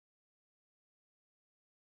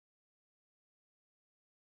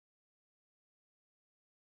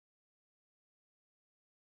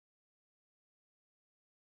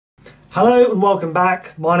Hello and welcome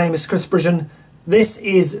back. My name is Chris Bridgen. This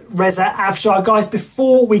is Reza Afshar. Guys,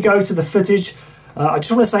 before we go to the footage, I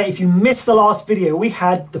just want to say if you missed the last video, we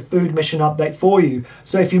had the food mission update for you.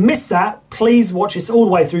 So if you missed that, please watch this all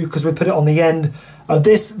the way through because we put it on the end of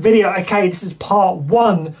this video. Okay, this is part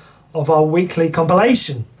 1 of our weekly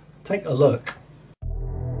compilation. Take a look.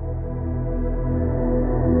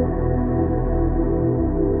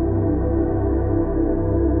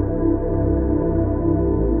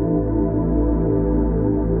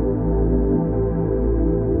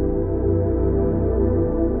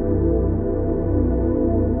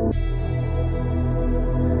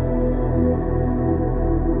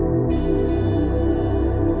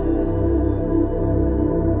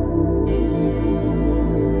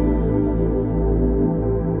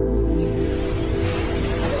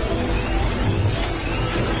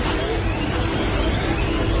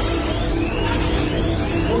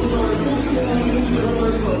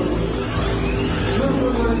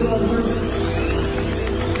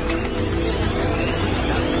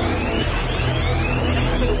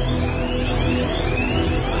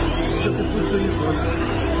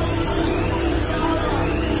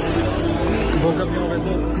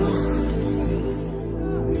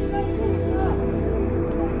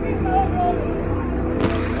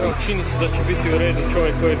 Evo, čini se da će biti u redu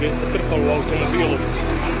čovjek koji je se trpao u automobilu.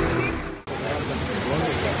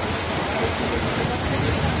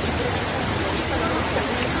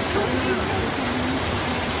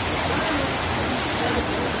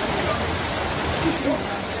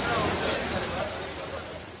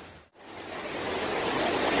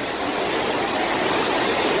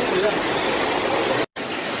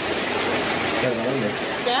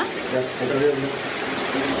 ¿Ya?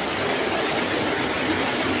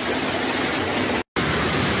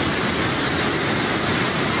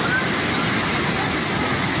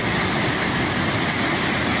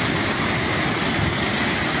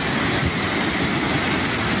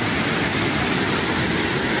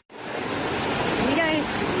 Mira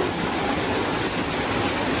eso.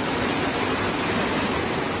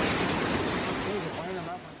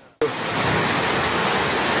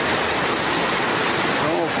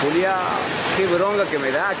 Julia, qué bronca que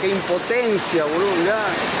me da, qué impotencia, boludo, mirá.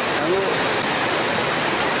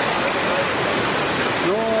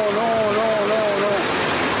 No,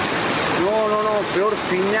 peor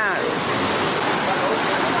final.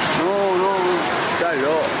 No, está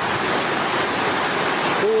loco.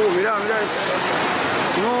 Mirá eso.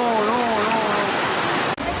 No.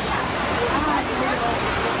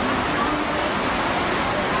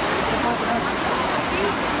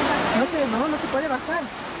 No se puede bajar.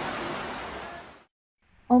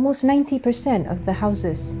 Almost 90% of the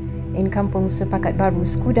houses in Kampung Sepakat Baru,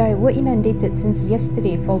 Skudai were inundated since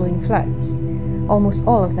yesterday following floods. Almost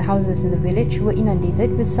all of the houses in the village were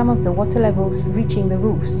inundated, with some of the water levels reaching the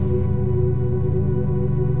roofs.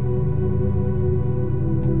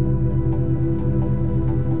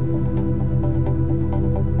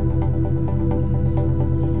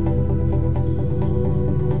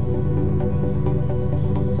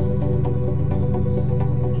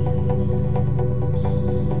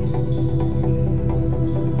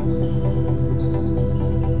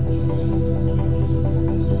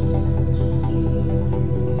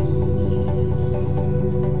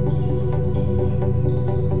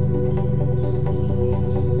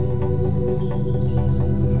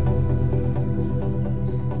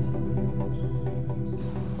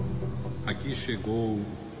 Aqui chegou,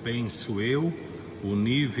 penso eu, o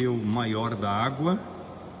nível maior da água.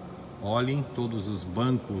 Olhem todos os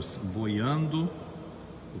bancos boiando,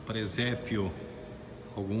 o presépio,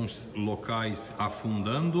 alguns locais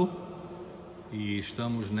afundando, e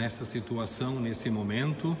estamos nessa situação nesse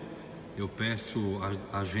momento. Eu peço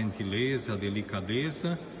a gentileza, a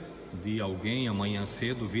delicadeza de alguém amanhã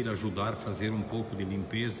cedo vir ajudar a fazer um pouco de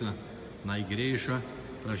limpeza na igreja,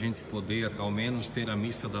 para a gente poder ao menos ter a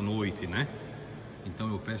missa da noite, né? Então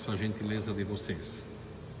eu peço a gentileza de vocês.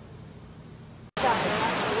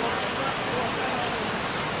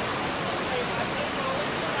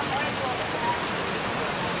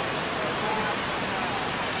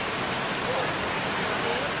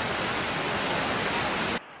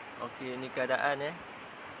 Okey, ini keadaan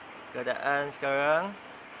Keadaan sekarang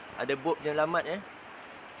ada bot penyelamat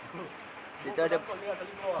Kita ada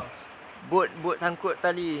bot sangkut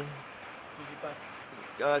tali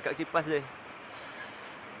kat kipas dia.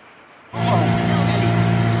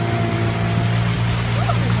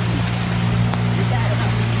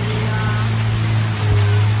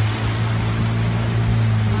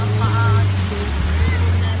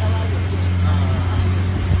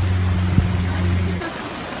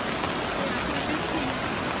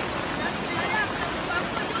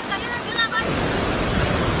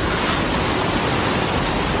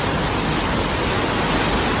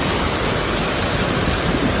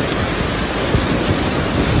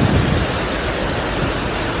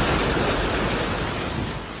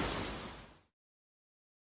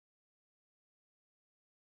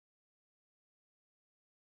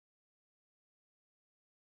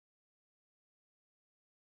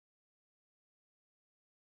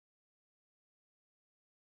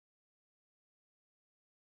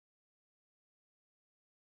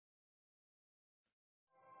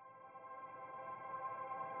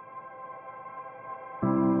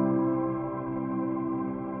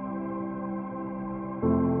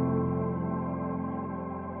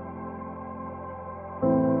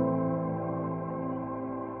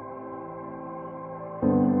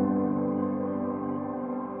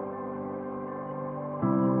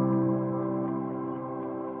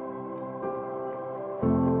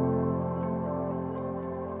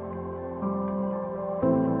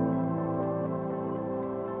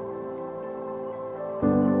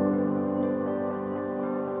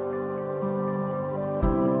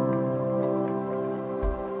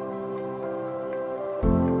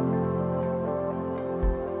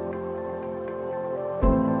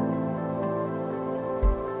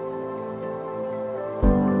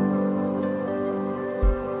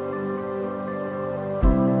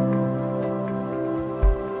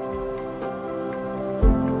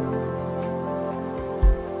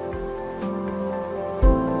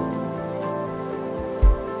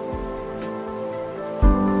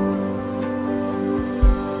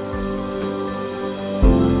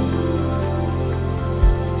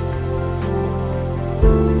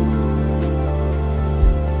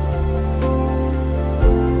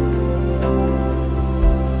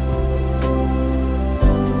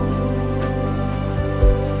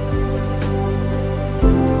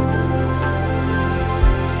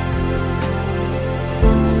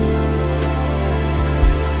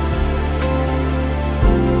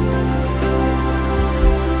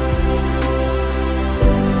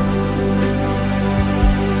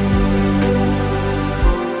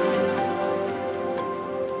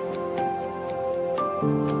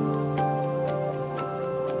 ਹਾਂਜੀ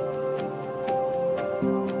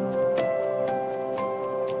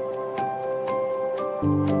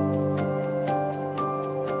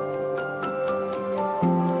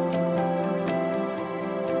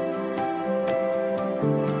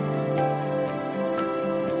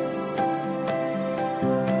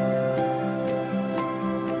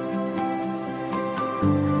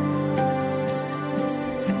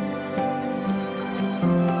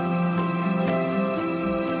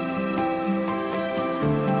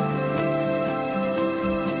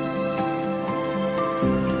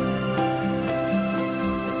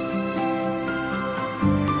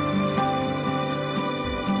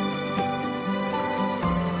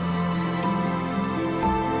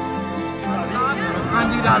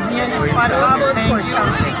ਰਾਜ਼ੀ ਹਾਂ ਜੀ ਪਰ ਸਾਹਿਬ thank you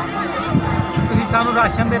ਤੁਸੀਂ ਸਾਨੂੰ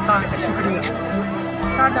ration ਦਿੱਤਾ ਸ਼ੁਕਰੀਆ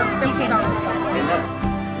ਸਾਡਾ ਤੇ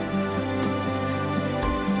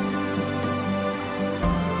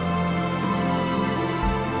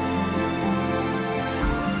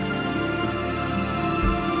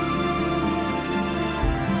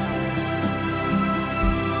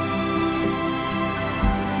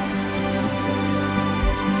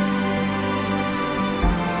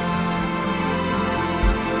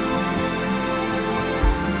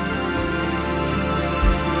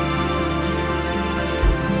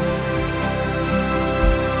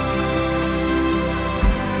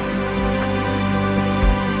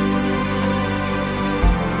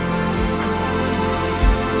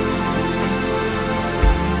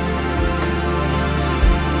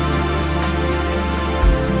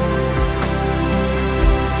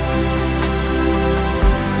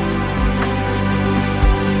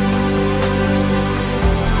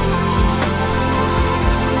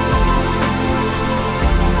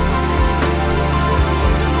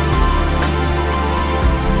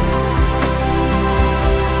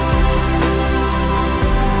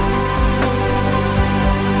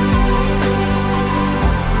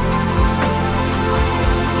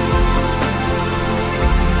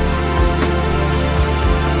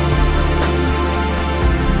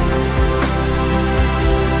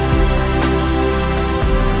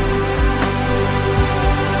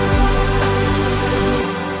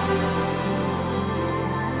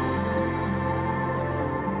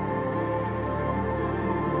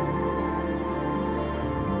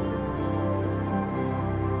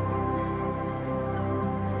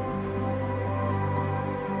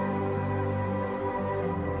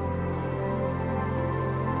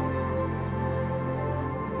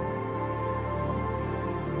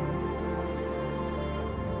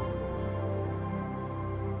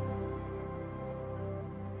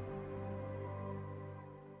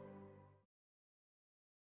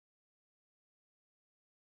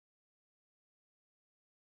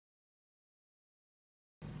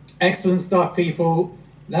Excellent stuff, people.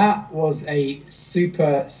 That was a super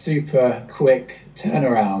quick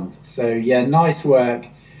turnaround. So yeah, nice work.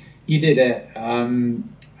 You did it.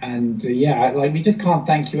 Yeah, like we just can't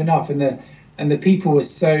thank you enough. And the people were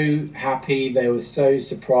so happy. They were so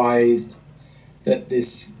surprised that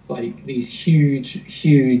these huge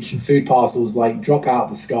food parcels like drop out of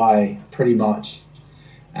the sky pretty much.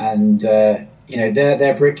 And you know,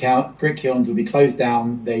 their brick kilns will be closed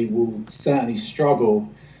down. They will certainly struggle.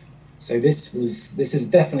 So this is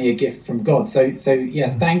definitely a gift from God. So yeah,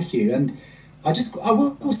 thank you. And I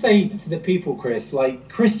will say to the people, Chris, like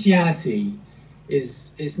Christianity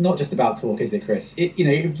is not just about talk, is it, Chris? It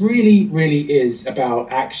really is about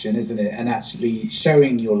action, isn't it? And actually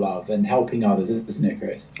showing your love and helping others, isn't it,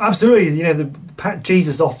 Chris? Absolutely. You know,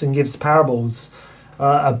 Jesus often gives parables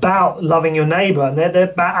about loving your neighbour, and they're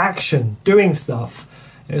about action, doing stuff.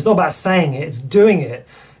 You know, it's not about saying it; it's doing it.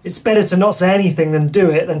 It's better to not say anything than do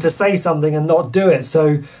it, than to say something and not do it. So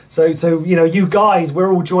you know, you guys,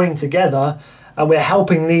 we're all joining together, and we're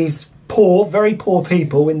helping these very poor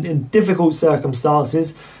people in difficult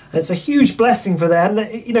circumstances. And it's a huge blessing for them.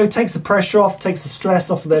 That, you know, takes the pressure off, takes the stress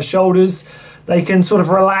off of their shoulders. They can sort of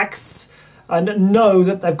relax and know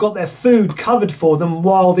that they've got their food covered for them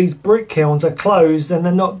while these brick kilns are closed and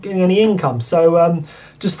they're not getting any income. So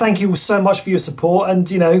just thank you so much for your support.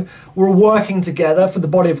 And, you know, we're working together for the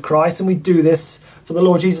body of Christ, and we do this for the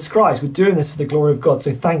Lord Jesus Christ. We're doing this for the glory of God.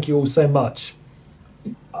 So thank you all so much.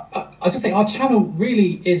 I was going to say, our channel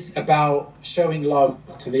really is about showing love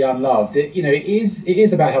to the unloved. You know, it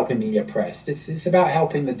is about helping the oppressed. It's about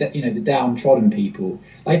helping the downtrodden people.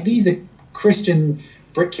 Like, these are Christian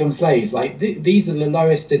brick kiln slaves. Like, these are the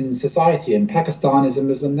lowest in society, and Pakistan is a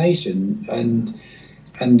Muslim nation, and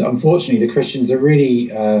unfortunately the Christians are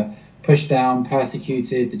really pushed down,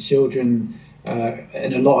 persecuted. The children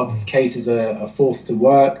in a lot of cases are forced to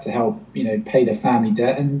work to help, pay their family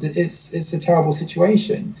debt, and it's a terrible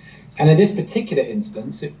situation. And in this particular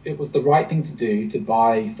instance, it was the right thing to do to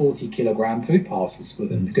buy 40 kilogram food parcels for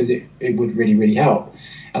them, because it would really, really help.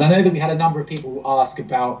 And I know that we had a number of people ask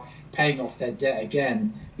about paying off their debt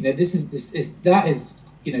again. At the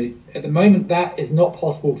moment that is not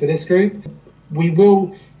possible for this group. We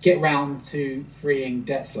will get round to freeing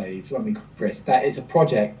debt slaves, won't we, Chris? That is a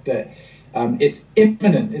project that it's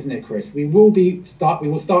imminent, isn't it, Chris? We will start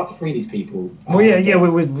to free these people.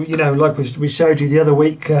 Well, like we showed you the other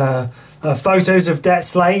week, photos of debt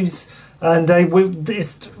slaves, and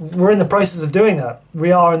we're in the process of doing that.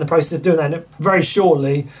 We are in the process of doing that, and very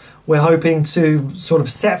shortly we're hoping to sort of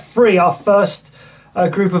set free our first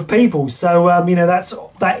group of people. So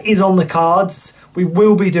that is on the cards. We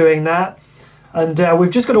will be doing that, and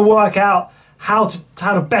we've just got to work out how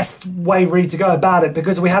the best way really to go about it,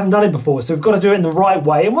 because we haven't done it before. So we've got to do it in the right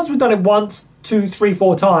way. And once we've done it once, 2, 3,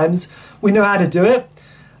 4 times, we know how to do it.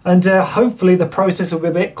 And hopefully the process will be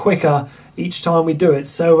a bit quicker each time we do it.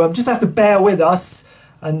 So just have to bear with us.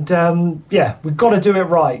 And we've got to do it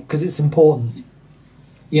right, because it's important.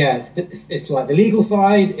 Yeah, it's like the legal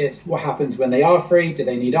side. It's what happens when they are free. Do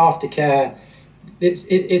they need aftercare?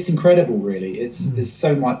 It's incredible, really. There's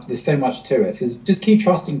so much to it. So just keep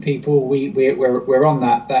trusting people. We're on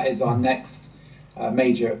that. That is our next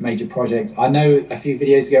major project. I know a few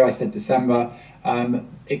videos ago I said December.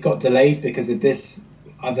 It got delayed because of this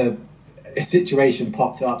other situation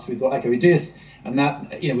popped up. So we thought, okay, we do this, and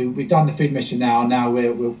that we've done the food mission now. Now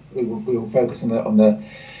we'll focus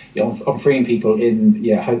on freeing people in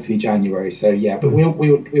hopefully January. So but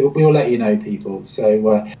we'll let you know, people.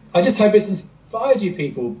 So I just hope it's inspired you,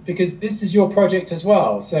 people, because this is your project as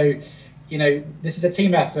well. So this is a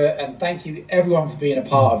team effort, and thank you everyone for being a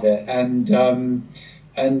part of it. And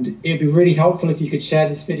it'd be really helpful if you could share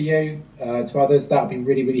this video to others. That would be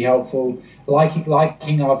really, really helpful.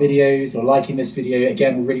 Liking our videos, or liking this video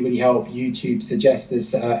again, will really, really help YouTube suggest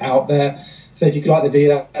this out there. So if you could like the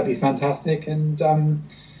video, that'd be fantastic. And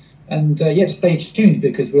just stay tuned,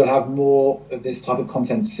 because we'll have more of this type of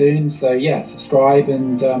content soon. So subscribe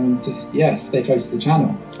and stay close to the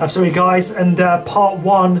channel. Absolutely, guys. And part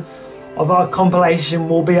 1 of our compilation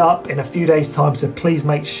will be up in a few days' time. So please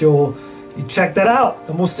make sure you check that out,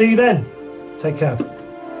 and we'll see you then. Take care.